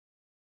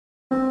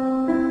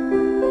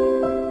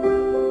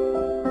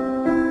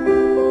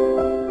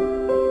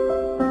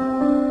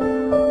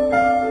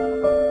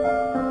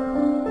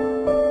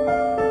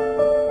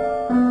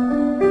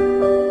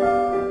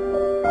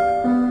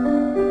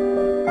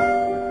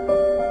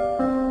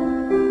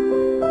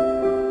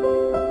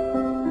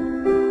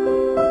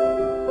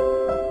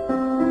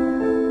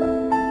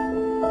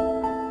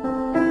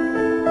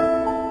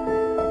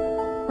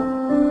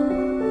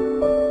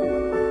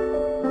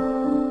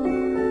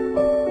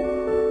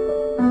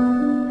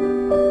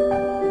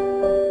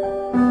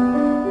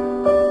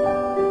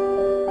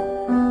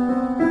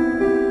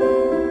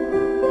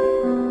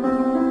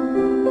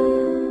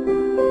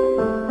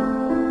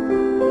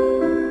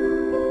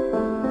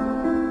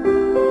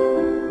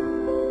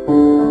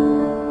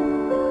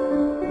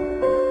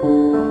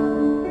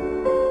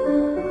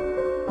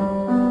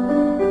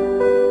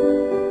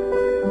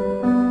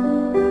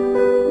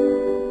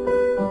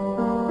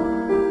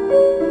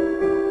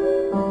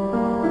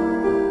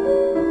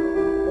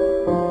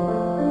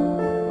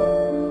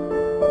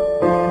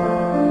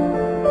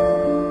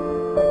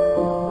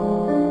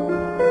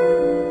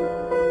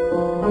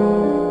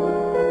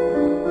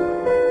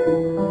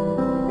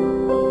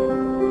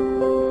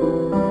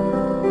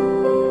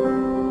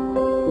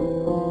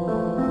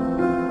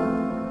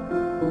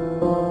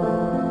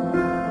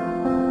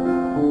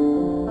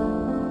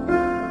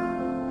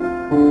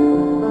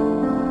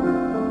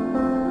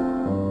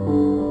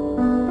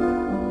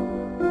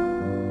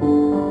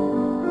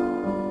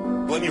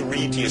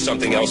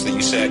something else that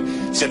you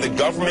said the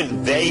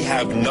government, they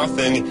have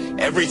nothing,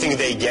 everything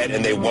they get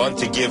and they want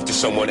to give to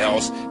someone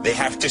else, they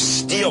have to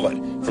steal it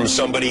from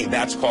somebody.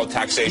 That's called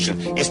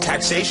taxation. Is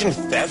taxation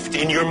theft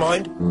in your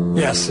mind?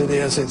 Yes, it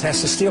is. It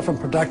has to steal from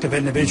productive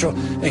individual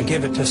and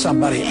give it to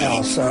somebody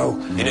else. So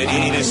it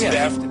is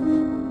theft.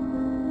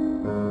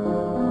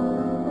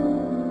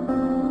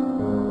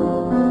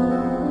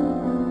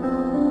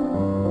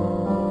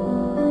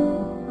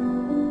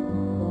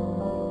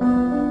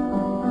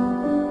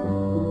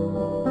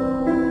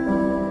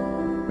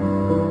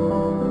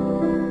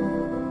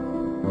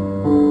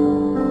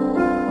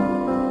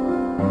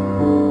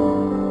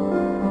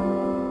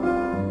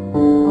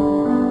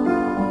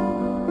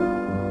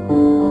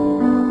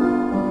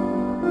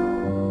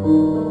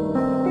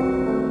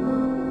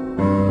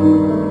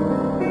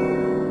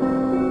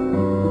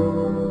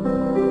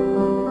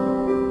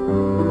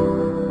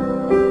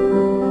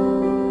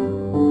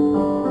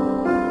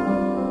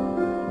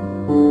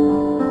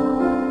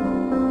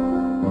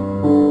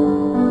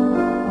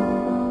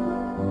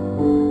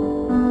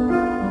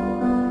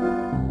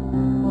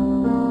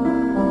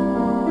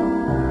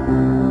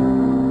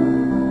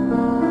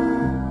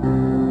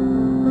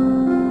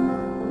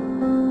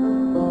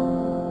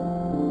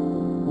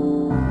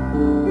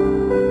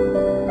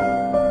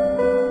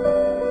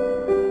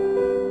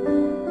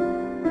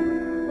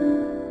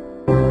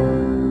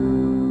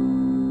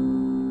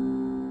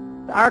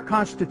 Our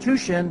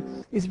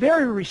Constitution is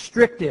very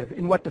restrictive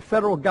in what the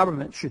federal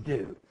government should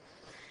do.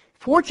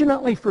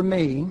 Fortunately for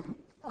me,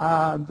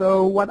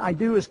 though what I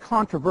do is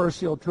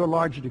controversial to a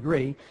large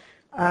degree,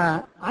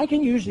 I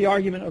can use the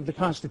argument of the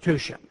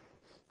Constitution.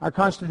 Our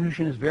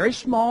Constitution is very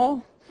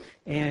small,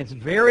 and it's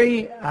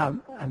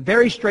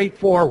very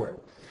straightforward.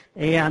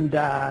 And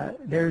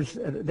there's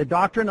the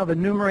doctrine of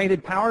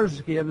enumerated powers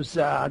gives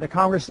the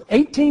Congress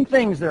 18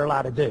 things they're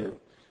allowed to do.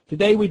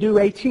 Today we do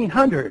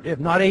 1,800, if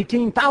not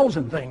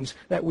 18,000 things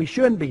that we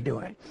shouldn't be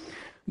doing.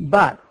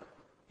 But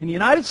in the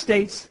United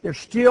States, there's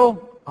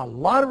still a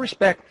lot of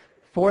respect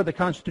for the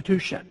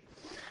Constitution.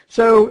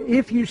 So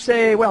if you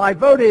say, well, I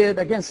voted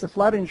against the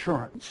flood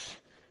insurance,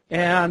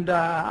 and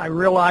I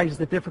realize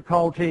the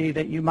difficulty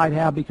that you might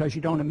have because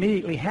you don't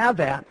immediately have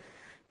that,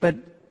 but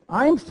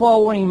I'm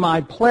following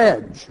my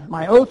pledge,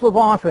 my oath of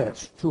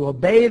office, to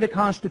obey the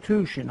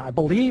Constitution. I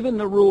believe in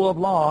the rule of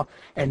law,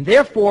 and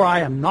therefore I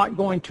am not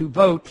going to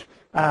vote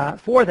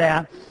for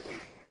that.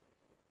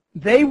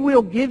 They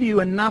will give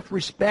you enough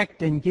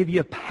respect and give you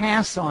a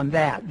pass on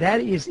that.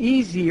 That is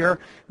easier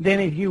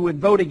than if you would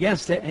vote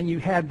against it and you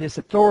had this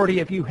authority.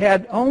 If you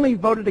had only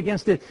voted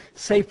against it,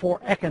 say for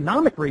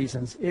economic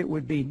reasons, it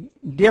would be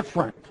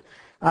different.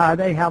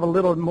 They have a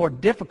little more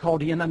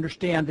difficulty in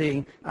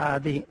understanding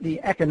the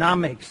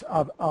economics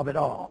of it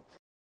all.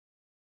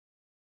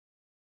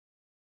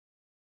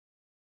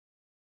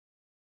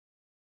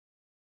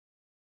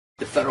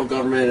 The federal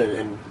government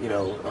and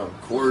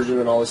coercion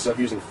and all this stuff,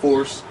 using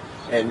force,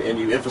 and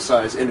you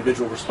emphasize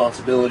individual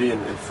responsibility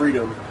and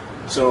freedom.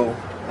 So,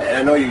 and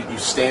I know you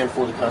stand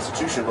for the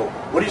Constitution, but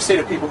what do you say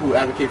to people who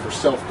advocate for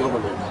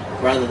self-government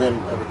rather than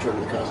a return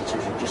to the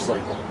Constitution? Just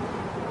like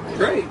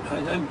great,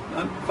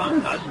 I'm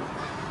fine.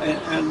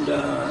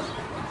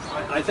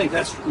 I think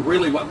that's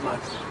really what my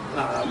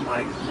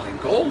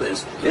goal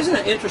is. Isn't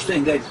it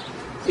interesting that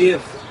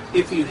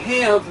if you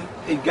have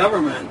a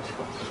government,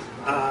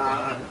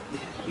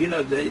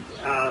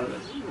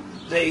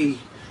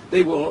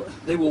 they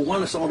will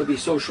want us all to be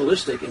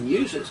socialistic and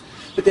use us,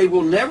 but they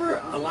will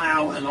never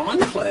allow an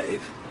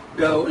enclave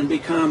go and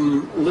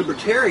become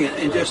libertarian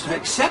and just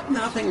accept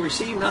nothing,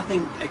 receive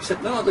nothing,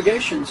 accept no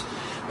obligations.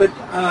 But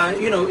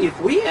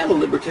if we had a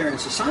libertarian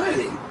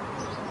society,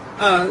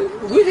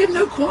 we'd have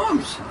no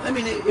qualms. I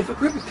mean, if a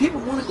group of people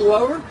want to go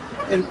over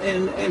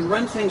and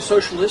run things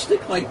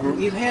socialistic, like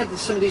you've had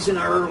some of these in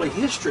our early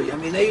history. I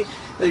mean, they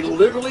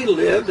literally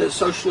lived as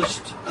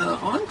socialist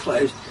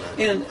enclaves,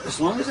 and as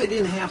long as they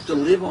didn't have to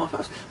live off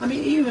us. I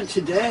mean, even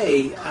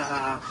today,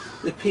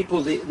 the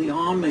people, the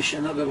Amish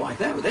and other like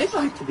that, they'd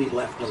like to be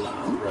left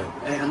alone,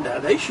 right. And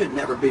they should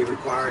never be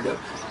required to,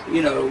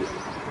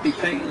 be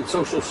paying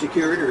Social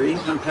Security or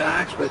income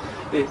tax, but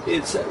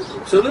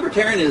so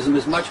libertarianism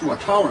is much more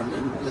tolerant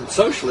than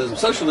socialism.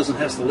 Socialism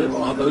has to live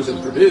on those who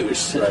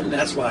produce, right. And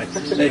that's why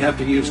they have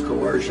to use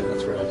coercion.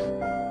 That's right.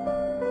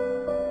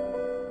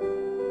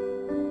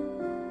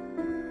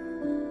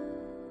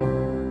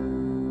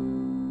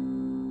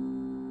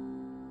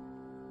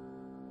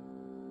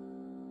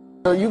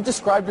 So you've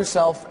described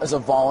yourself as a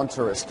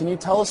voluntarist. Can you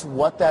tell us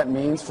what that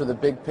means for the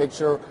big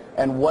picture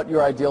and what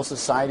your ideal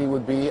society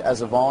would be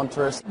as a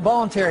voluntarist?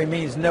 Voluntary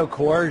means no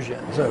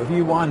coercion. So if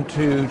you want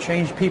to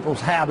change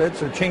people's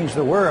habits or change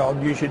the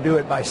world, you should do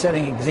it by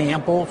setting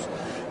examples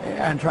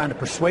and trying to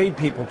persuade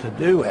people to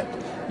do it.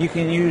 You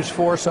can use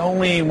force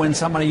only when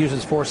somebody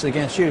uses force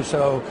against you.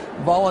 So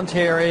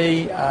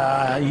voluntary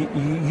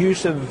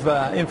use of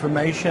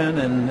information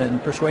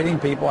and persuading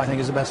people, I think,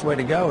 is the best way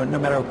to go, and no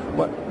matter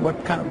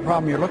what kind of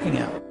problem you're looking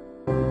at.